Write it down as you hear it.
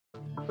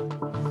The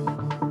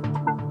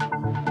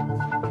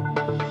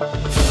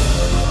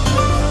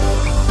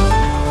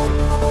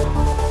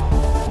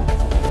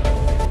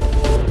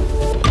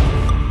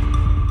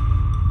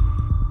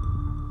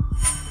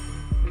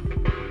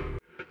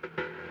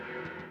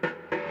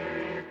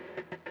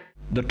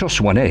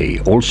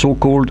TOS-1A, also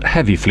called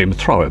heavy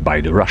flamethrower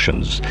by the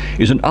Russians,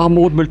 is an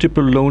armored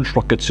multiple launch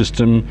rocket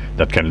system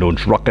that can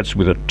launch rockets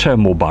with a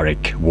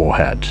thermobaric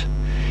warhead.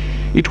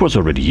 It was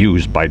already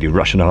used by the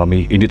Russian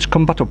army in its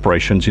combat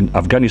operations in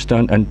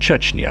Afghanistan and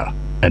Chechnya,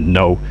 and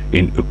now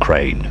in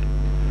Ukraine.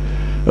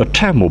 A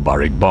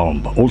thermobaric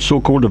bomb, also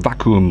called a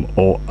vacuum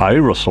or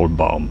aerosol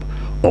bomb,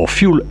 or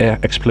fuel-air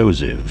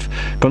explosive,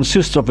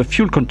 consists of a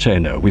fuel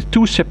container with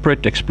two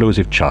separate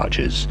explosive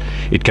charges.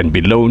 It can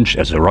be launched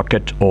as a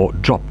rocket or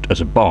dropped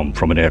as a bomb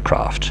from an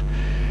aircraft.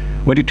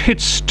 When it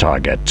hits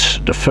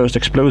target, the first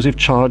explosive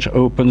charge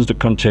opens the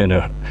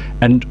container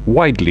and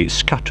widely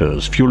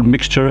scatters fuel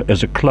mixture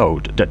as a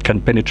cloud that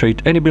can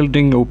penetrate any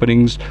building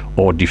openings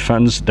or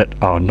defense that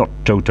are not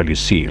totally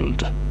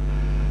sealed.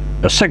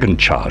 A second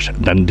charge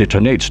then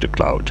detonates the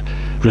cloud,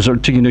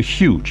 resulting in a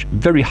huge,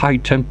 very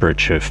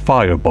high-temperature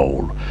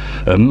fireball,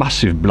 a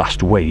massive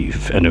blast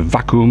wave, and a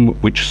vacuum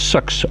which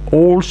sucks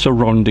all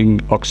surrounding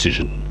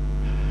oxygen.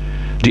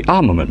 The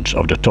armament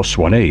of the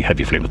TOS-1A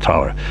heavy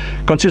flamethrower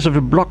consists of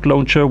a block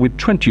launcher with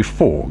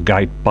 24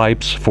 guide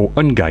pipes for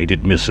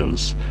unguided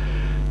missiles.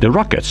 The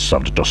rockets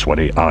of the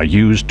TOS-1A are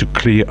used to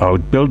clear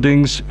out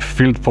buildings,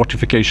 field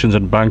fortifications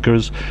and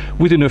bunkers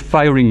within a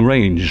firing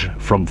range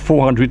from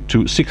 400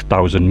 to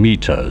 6,000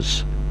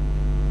 meters.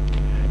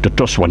 The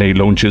TOS-1A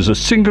launches a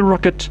single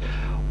rocket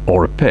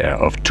or a pair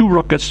of two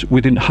rockets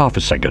within half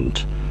a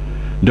second.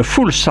 The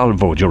full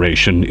salvo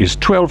duration is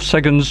 12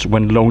 seconds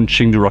when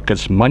launching the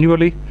rockets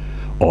manually,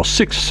 or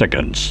 6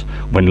 seconds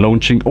when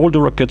launching all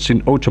the rockets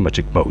in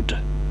automatic mode.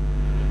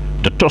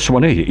 The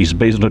TOS-1A is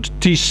based on a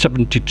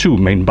T-72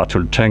 main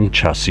battle tank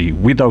chassis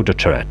without a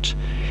turret.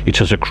 It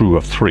has a crew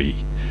of 3.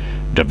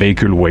 The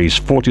vehicle weighs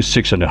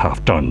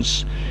 46.5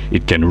 tons.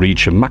 It can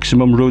reach a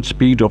maximum road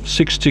speed of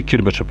 60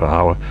 km per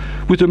hour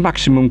with a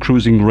maximum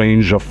cruising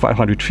range of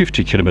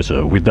 550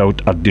 km without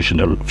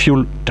additional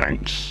fuel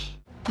tanks.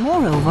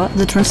 Moreover,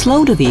 the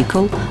transloader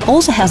vehicle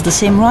also has the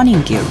same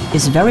running gear,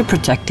 is very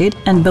protected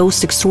and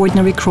boasts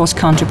extraordinary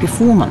cross-country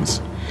performance.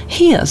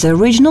 Here, the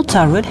original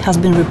turret has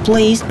been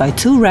replaced by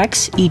 2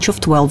 racks, each of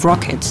 12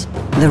 rockets.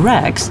 The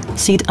racks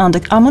sit under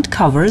armored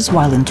covers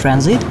while in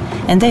transit,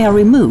 and they are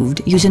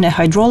removed using a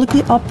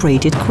hydraulically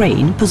operated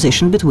crane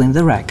positioned between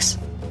the racks.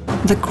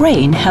 The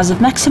crane has a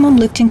maximum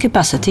lifting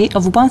capacity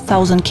of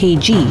 1000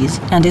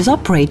 kgs and is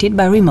operated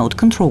by remote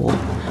control.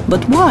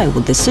 But why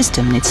would this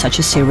system need such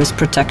a serious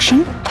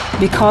protection?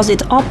 Because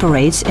it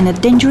operates in a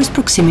dangerous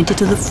proximity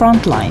to the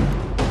front line.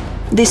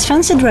 This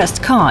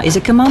fancy-dressed car is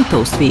a command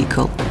post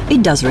vehicle.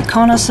 It does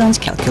reconnaissance,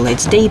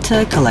 calculates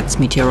data, collects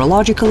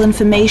meteorological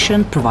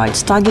information,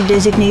 provides target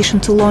designation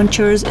to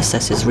launchers,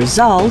 assesses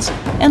results,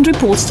 and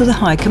reports to the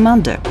High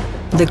Commander.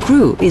 The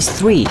crew is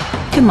 3: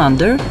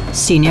 commander,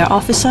 senior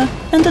officer,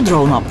 and a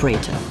drone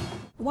operator.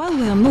 While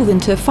we are moving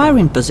to a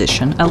firing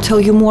position, I'll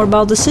tell you more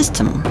about the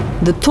system.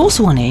 The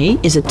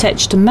TOS-1A is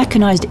attached to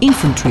mechanized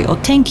infantry or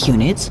tank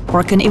units,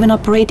 or can even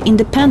operate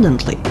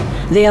independently.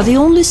 They are the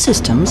only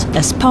systems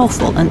as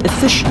powerful and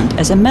efficient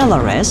as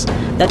MLRS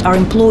that are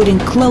employed in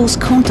close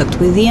contact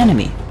with the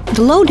enemy.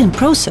 The loading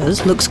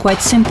process looks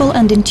quite simple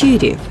and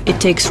intuitive.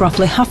 It takes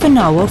roughly half an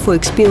hour for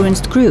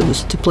experienced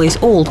crews to place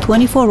all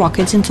 24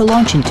 rockets into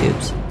launching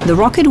tubes. The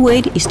rocket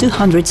weight is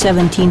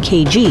 217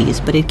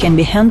 kgs, but it can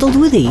be handled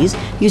with ease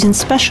using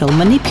special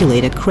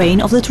manipulated crane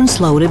of the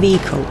transloader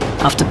vehicle.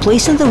 After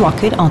placing the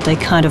rocket onto a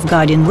kind of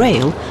guiding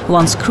rail,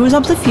 one screws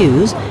up the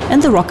fuse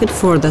and the rocket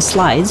further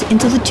slides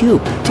into the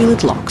tube till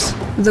it locks.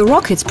 The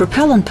rocket's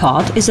propellant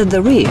pod is at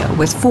the rear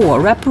with 4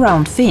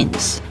 wraparound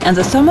fins, and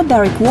the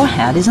thermobaric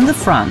warhead is in the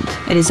front.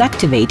 It is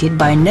activated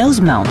by a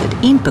nose-mounted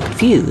impact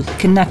fuse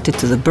connected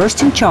to the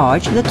bursting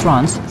charge that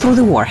runs through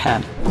the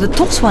warhead. The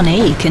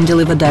TOS-1A can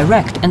deliver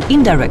direct and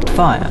indirect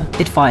fire.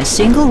 It fires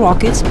single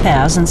rockets,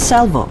 pairs and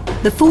salvo.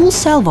 The full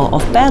salvo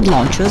of paired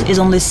launchers is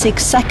only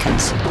 6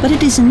 seconds, but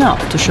it is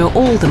enough to show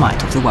all the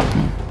might of the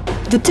weapon.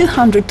 The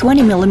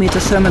 220mm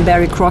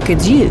thermobaric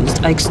rockets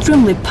used are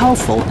extremely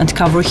powerful and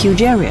cover a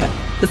huge area.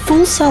 The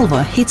full salvo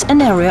hits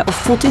an area of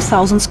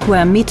 40,000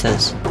 square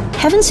meters.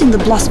 Having seen the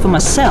blast for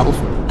myself,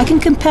 I can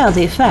compare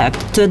the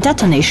effect to a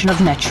detonation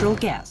of natural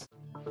gas.